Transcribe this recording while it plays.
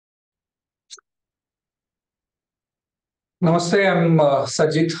Namaste, I'm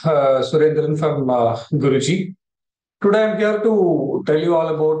Sajid Surendran from GURUJEE. Today I'm here to tell you all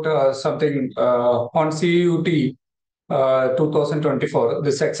about something on CUT 2024.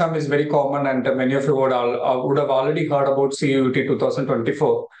 This exam is very common and many of you would have already heard about CUT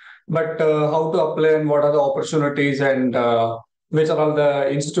 2024. But how to apply and what are the opportunities and which are all the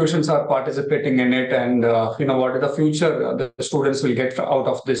institutions are participating in it and what is the future the students will get out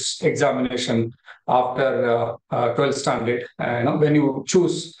of this examination after 12th standard. When you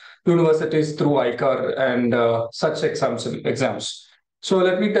choose universities through ICAR and such exams. So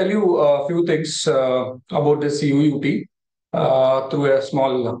let me tell you a few things about this CUT through a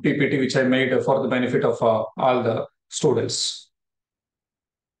small PPT which I made for the benefit of all the students.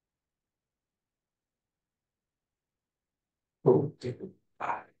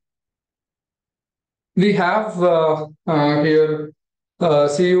 We have here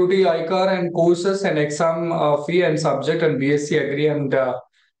CUT, ICAR and courses and exam fee and subject and BSc Agri and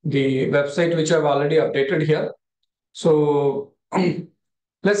the website which I've already updated here. So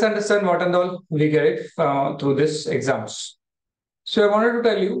let's understand what and all we get it through this exams. So I wanted to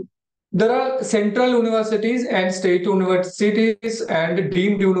tell you, there are central universities and state universities and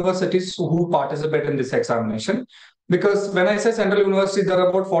deemed universities who participate in this examination. Because when I say central universities, there are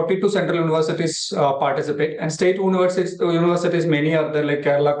about 42 central universities participate, and state universities many are there like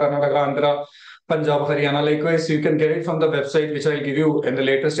Kerala, Karnataka, Andhra, Punjab, Haryana. Likewise, you can get it from the website, which I'll give you in the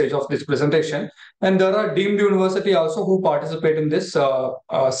later stage of this presentation. And there are deemed university also who participate in this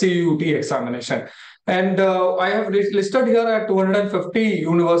CUT examination. And I have listed here at 250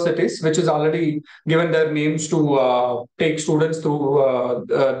 universities, which is already given their names to take students through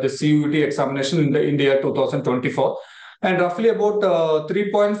the CUT examination in the year 2024. And roughly about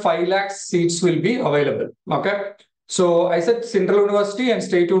 3.5 lakhs seats will be available. Okay. So I said central university and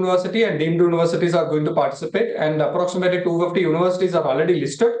state university and deemed universities are going to participate, and approximately 250 universities are already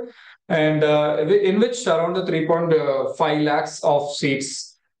listed, and in which around the 3.5 lakhs of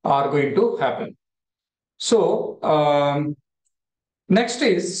seats are going to happen. So next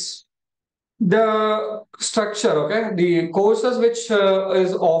is the structure. Okay, the courses which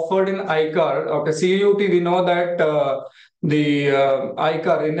is offered in ICAR. Okay, CUT, we know that the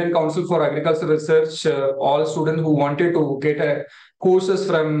ICAR, Indian Council for Agricultural Research, all students who wanted to get a courses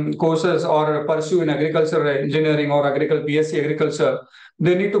or pursue in agriculture engineering or BSc agriculture,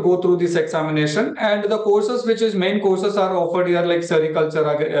 they need to go through this examination. And the courses which is main courses are offered here like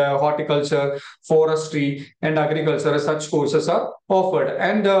sericulture, horticulture, forestry and agriculture. Such courses are offered,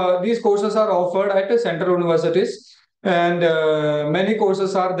 and these courses are offered at central universities. And many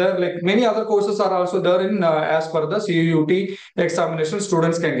courses are there, like many other courses are also there in as per the CUT examination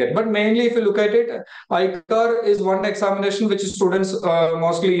students can get. But mainly if you look at it, ICAR is one examination which students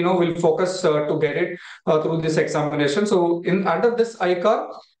mostly will focus to get it through this examination. So in under this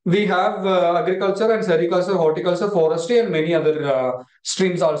ICAR, we have agriculture and sericulture, horticulture, forestry, and many other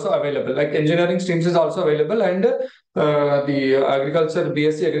streams also available. Like engineering streams is also available, and the agriculture,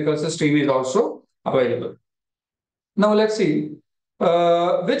 BSc agriculture stream is also available. Now let's see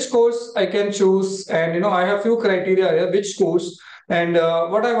which course I can choose, and I have few criteria here. Which course and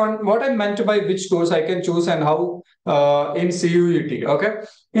what I meant by which course I can choose and how in CUUT. Okay,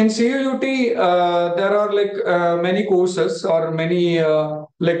 in CUUT there are like many courses or many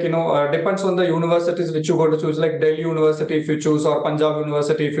depends on the universities which you go to choose. Like Delhi University if you choose, or Punjab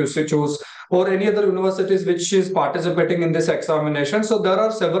University if you choose, or any other universities which is participating in this examination. So there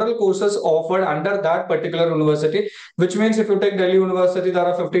are several courses offered under that particular university, which means if you take Delhi University, there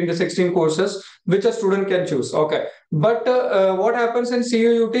are 15 to 16 courses which a student can choose. Okay. But what happens in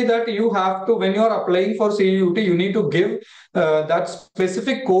CUUT that you have to, when you are applying for CUUT, you need to give that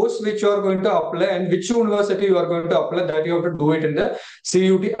specific course which you are going to apply and which university you are going to apply, that you have to do it in the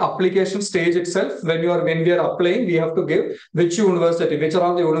CUUT application stage itself. When we are applying, we have to give which university, which are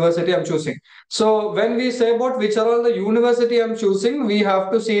all the university I'm choosing. So when we say about which are all the university I'm choosing, we have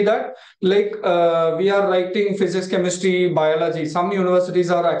to see that like we are writing physics, chemistry, biology. Some universities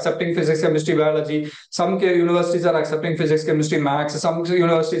are accepting physics, chemistry, biology. Some universities are accepting physics, chemistry, maths. Some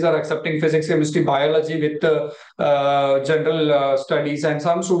universities are accepting physics, chemistry, biology with general studies, and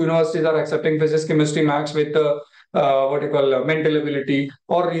some universities are accepting physics, chemistry, maths with mental ability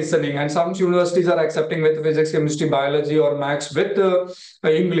or reasoning, and some universities are accepting with physics, chemistry, biology or maths with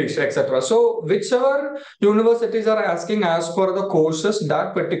English, etc. So whichever universities are asking as for the courses,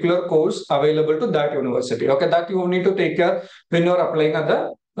 that particular course available to that university. Okay, that you need to take care when you're applying at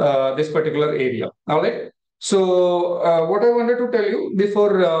the this particular area. All right. So what I wanted to tell you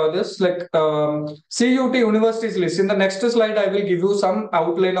before this, like CUT universities list. In the next slide, I will give you some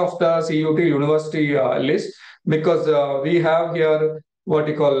outline of the CUT university list. because we have here what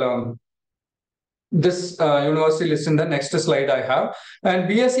you call this university list in the next slide I have. And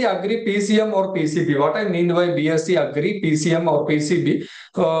BSc Agri PCM or PCB. What I mean by BSc Agri PCM or PCB,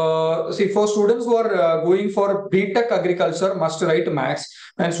 see, for students who are going for BTech Agriculture must write maths,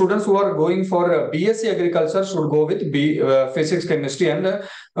 and students who are going for BSc Agriculture should go with Physics, Chemistry, and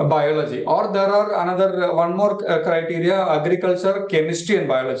Biology. Or there are another one more criteria: Agriculture, Chemistry, and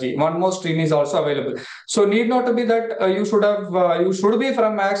Biology. One more stream is also available. So need not to be that you should be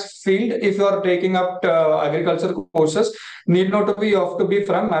from maths field if you are taking up agriculture courses. Need not to be, you have to be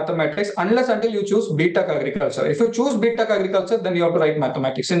from mathematics, unless until you choose BTech Agriculture. If you choose BTech Agriculture, then you have to write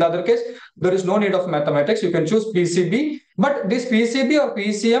mathematics. In the other case, there is no need of mathematics. You can choose PCB, but this PCB or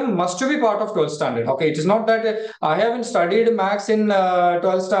PCM must be part of 12th standard. Okay, it is not that I haven't studied maths in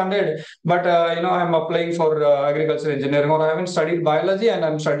 12th standard, but I'm applying for agriculture engineering, or I haven't studied biology and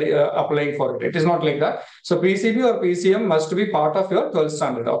I'm applying for it. It is not like that. So PCB or PCM must be part of your 12th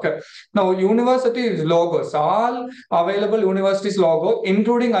standard. Okay. Now university logos, all available universities logo,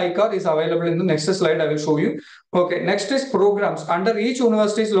 including ICAR, is available in the next slide. I will show you. Okay. Next is programs. Under each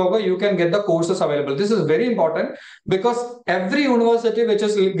university's logo, you can get the courses available. This is very important because every university which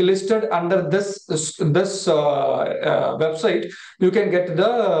is listed under this website, you can get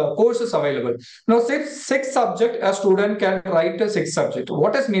the courses available. Now, say six subject, a student can write a six subject.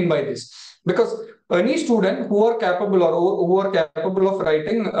 What does mean by this? Because any student who are capable of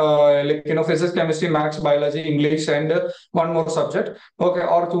writing physics, chemistry, maths, biology, English, and one more subject, okay,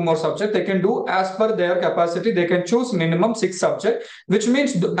 or two more subject, they can do as per their capacity. They can choose minimum six subject, which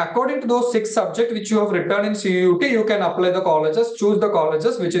means according to those six subject which you have written in CUT, you can apply the colleges, choose the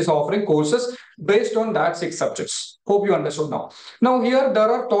colleges which is offering courses based on that six subjects. Hope you understood now. Now here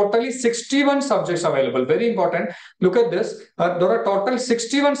there are totally 61 subjects available. Very important. Look at this. There are total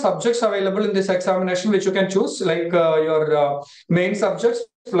 61 subjects available in this examination, which you can choose, like your main subjects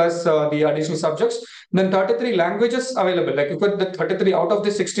plus the additional subjects. Then 33 languages available. Like you put the 33 out of the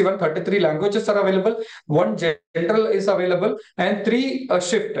 61, 33 languages are available. One general is available, and three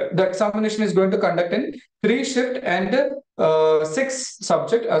shift. The examination is going to conduct in 3 shift and 6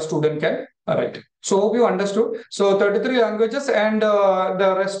 subject a student can write. So hope you understood. So 33 languages and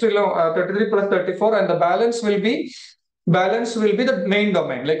the rest, 33 plus 34, and the balance will be the main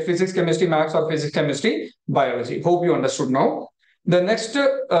domain, like physics, chemistry, maths, or physics, chemistry, biology. Hope you understood now. The next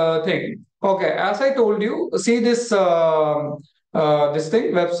thing. Okay, as I told you, see this this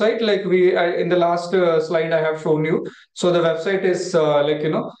thing website, like in the last slide I have shown you. So the website is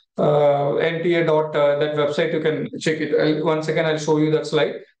NTA dot that website, you can check it. Once again, I'll show you that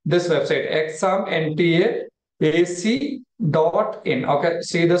slide. This website, exam.nta.ac.in. Okay,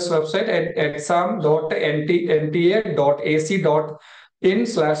 see this website at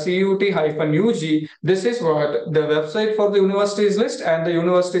exam.nta.ac.in/CUT-UG. This is what the website for the universities list, and the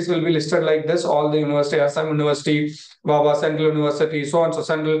universities will be listed like this. All the university, Assam University, Baba Central University, so on. So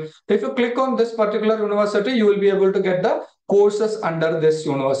Central. If you click on this particular university, you will be able to get the courses under this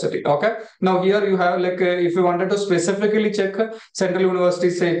university. Okay. Now here you have, like if you wanted to specifically check Central University,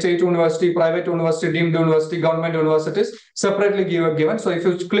 State University, private university, deemed university, government universities separately given. So if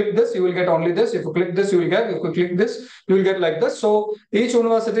you click this, you will get only this. If you click this, you will get. If you click this, you will get like this. So each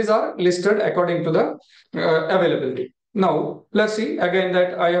universities are listed according to the availability. Now let's see again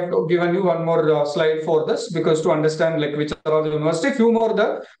that I have given you one more slide for this, because to understand like which are all the university. Few more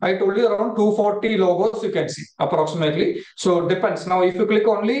there. I told you around 240 logos you can see approximately. So depends. Now if you click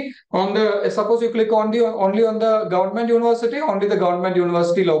only on the, suppose you click on the only on the government university, only the government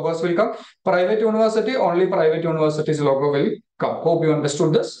university logos will come. Private university, only private university's logo will come. Hope you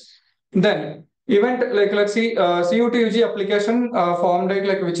understood this. Then event, like let's see, CUT-UG application form date,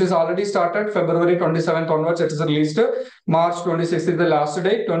 like which is already started February 27th onwards. It is released. March 26th is the last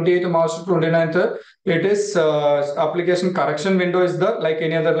date. 28th March to 29th it is application correction window is there, like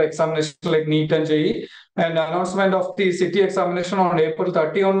any other examination like NEET and JEE. And announcement of the city examination on April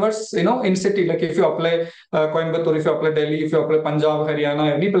 30 onwards. In city, like if you apply Coimbatore, if you apply Delhi, if you apply Punjab,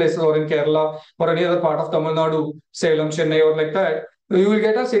 Haryana, any places, or in Kerala or any other part of Tamil Nadu, Salem, Chennai, or like that, you will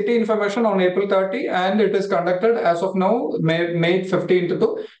get a city information on April 30, and it is conducted as of now, May 15th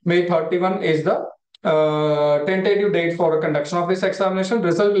to May 31 is the tentative date for conduction of this examination.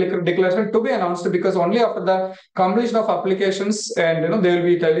 Result declaration to be announced, because only after the completion of applications, and they will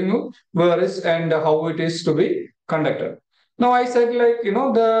be telling you where is and how it is to be conducted. Now I said, like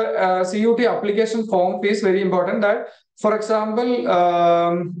the CUT application form is very important. That, for example,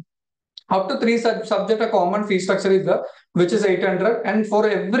 up to 3 subject a common fee structure is there, which is 800, and for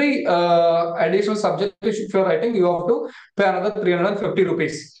every additional subject if you are writing, you have to pay another 350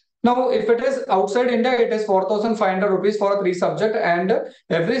 rupees. Now, if it is outside India, it is 4,500 rupees for a 3 subject, and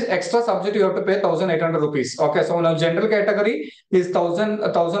every extra subject you have to pay 1,800 rupees. Okay, so now general category is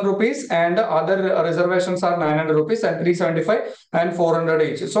 1,000 rupees, and other reservations are 900 rupees and 375 and 400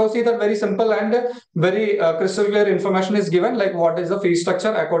 each. So see that very simple and very crystal clear information is given, like what is the fee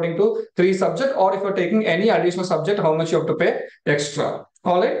structure according to 3 subject, or if you're taking any additional subject, how much you have to pay extra.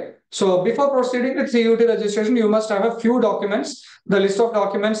 All right. So before proceeding with CUT registration, you must have a few documents. The list of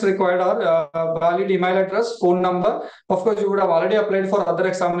documents required are valid email address, phone number. Of course, you would have already applied for other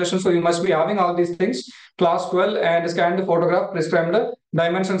examinations, so you must be having all these things. Class 12 and scanned photograph, prescribed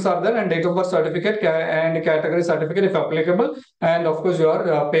dimensions are there, and date of birth certificate and category certificate if applicable, and of course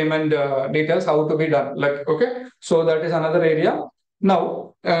your payment details, how to be done. Like, okay, so that is another area.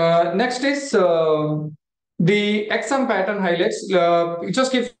 Now, next is the exam pattern highlights.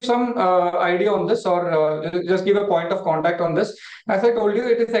 Just give some idea on this, or just give a point of contact on this. As I told you,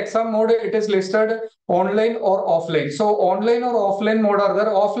 it is exam mode. It is listed online or offline. So online or offline mode are there.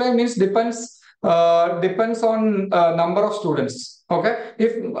 Offline means depends on number of students. Okay,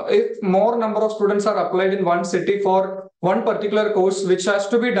 if more number of students are applied in one city for one particular course, which has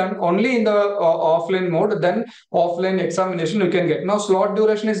to be done only in the offline mode, then offline examination you can get. Now slot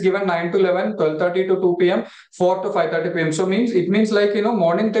duration is given 9 to 11, 12:30 to 2 p.m., 4 to 5:30 p.m. So it means like,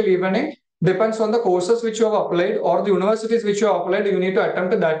 morning till evening, depends on the courses which you have applied or the universities which you have applied. You need to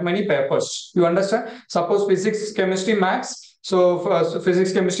attempt that many papers. You understand? Suppose physics, chemistry, maths. So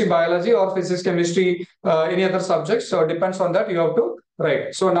physics, chemistry, biology, or physics, chemistry, any other subjects. So depends on that, you have to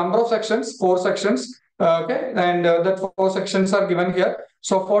write. So number of sections, 4 sections. Okay, and that 4 sections are given here.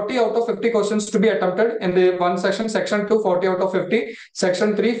 So 40 out of 50 questions to be attempted in the one section. Section 2, 40 out of 50.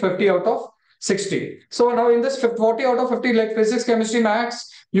 Section 3, 50 out of 60. So now in this 40 out of 50, like physics, chemistry,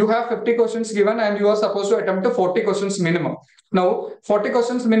 maths, you have 50 questions given, and you are supposed to attempt 40 questions minimum. Now 40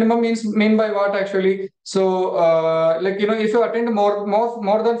 questions minimum mean by what actually? So like, if you attend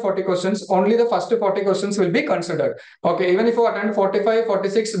more than 40 questions, only the first 40 questions will be considered. Okay, even if you attend 45,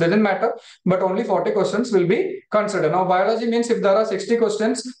 46, doesn't matter, but only 40 questions will be considered. Now biology means if there are 60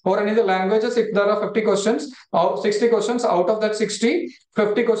 questions, or any of the languages, if there are 50 questions, 60 questions, out of that 60,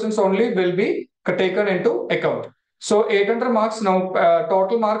 50 questions only will be taken into account. So 800 marks now,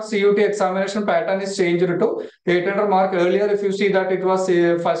 total marks CUT examination pattern is changed to 800 mark. Earlier, if you see that it was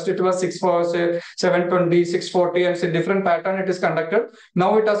first it was 720, 640, and say different pattern it is conducted.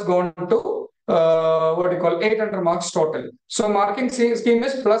 Now it has gone to 800 marks total. So marking scheme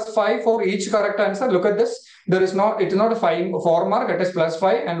is +5 for each correct answer. Look at this. It is not a 4 mark. It is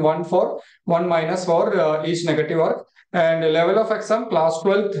 +5 and 1 minus for each negative mark. And level of exam, class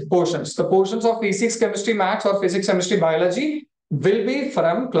 12 portions. The portions of physics, chemistry, maths, or physics, chemistry, biology will be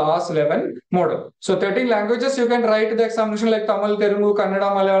from class 11 model. So 13 languages you can write the examination, like Tamil, Telugu,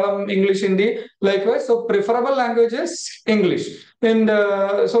 Kannada, Malayalam, English, Hindi, likewise. So preferable language is English. And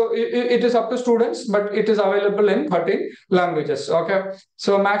so it is up to students, but it is available in 13 languages. Okay.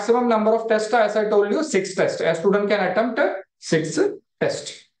 So maximum number of tests, as I told you, 6 tests. A student can attempt 6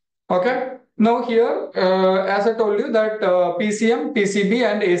 tests. Okay. Now here, as I told you that PCM, PCB,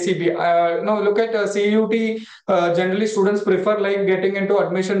 and ACB. Now look at CUT. Generally, students prefer like getting into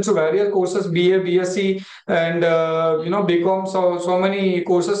admission to various courses, BA, BSc, and BCom. So many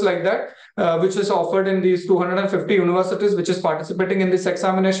courses like that, which is offered in these 250 universities, which is participating in this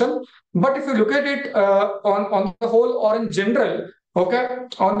examination. But if you look at it on the whole or in general, okay,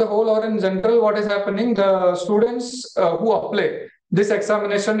 on the whole or in general, what is happening? The students who apply this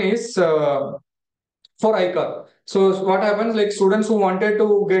examination is for ICAR. So what happens, like students who wanted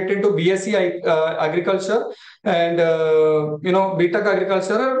to get into BSc agriculture and BTech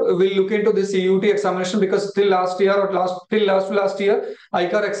agriculture will look into this CUT examination, because till last year or last year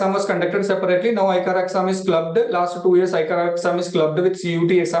ICAR exam was conducted separately. Now ICAR exam is clubbed. Last 2 years ICAR exam is clubbed with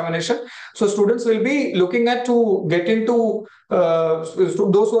CUT examination. So students will be looking at to get into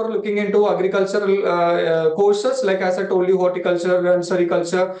those who are looking into agricultural courses, like as I told you, horticulture and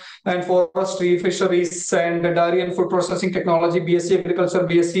sericulture and forestry, fisheries, and dairy and food processing technology, BSc agriculture,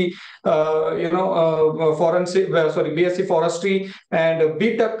 BSc BSc forestry, and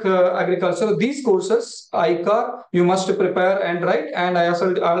BTech agriculture. These courses, ICAR, you must prepare and write. And I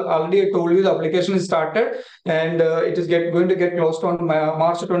already told you the application is started, and it is going to get closed on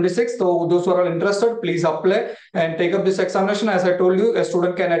March 26th. So those who are interested, please apply and take up this examination. As I told you, a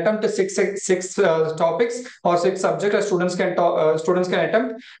student can attempt six topics or 6 subjects. As students can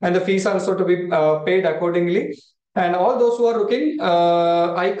attempt, and the fees also to be paid accordingly. And all those who are looking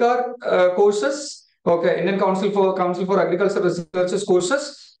ICAR courses, okay, Indian Council for Agricultural Research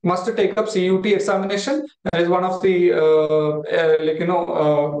courses, must take up CUT examination. That is one of the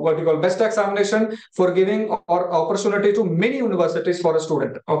what you call best examination for giving or opportunity to many universities for a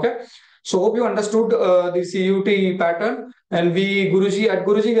student. Okay. So hope you understood the CUT pattern. And we, at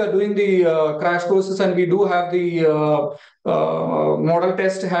Guruji, we are doing the crash courses, and we do have the model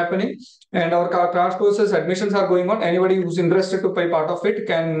test happening. And our crash courses admissions are going on. Anybody who's interested to be part of it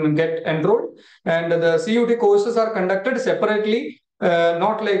can get enrolled. And the CUT courses are conducted separately,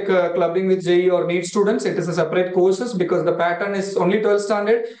 not like clubbing with JE or NEET students. It is a separate courses because the pattern is only 12th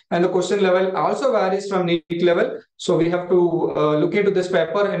standard, and the question level also varies from NEET level. So we have to look into this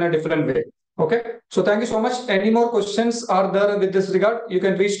paper in a different way. Okay. So thank you so much. Any more questions are there with this regard? You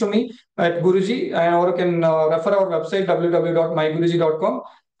can reach to me at Guruji, or you can refer our website www.myguruji.com.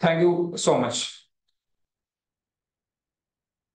 Thank you so much.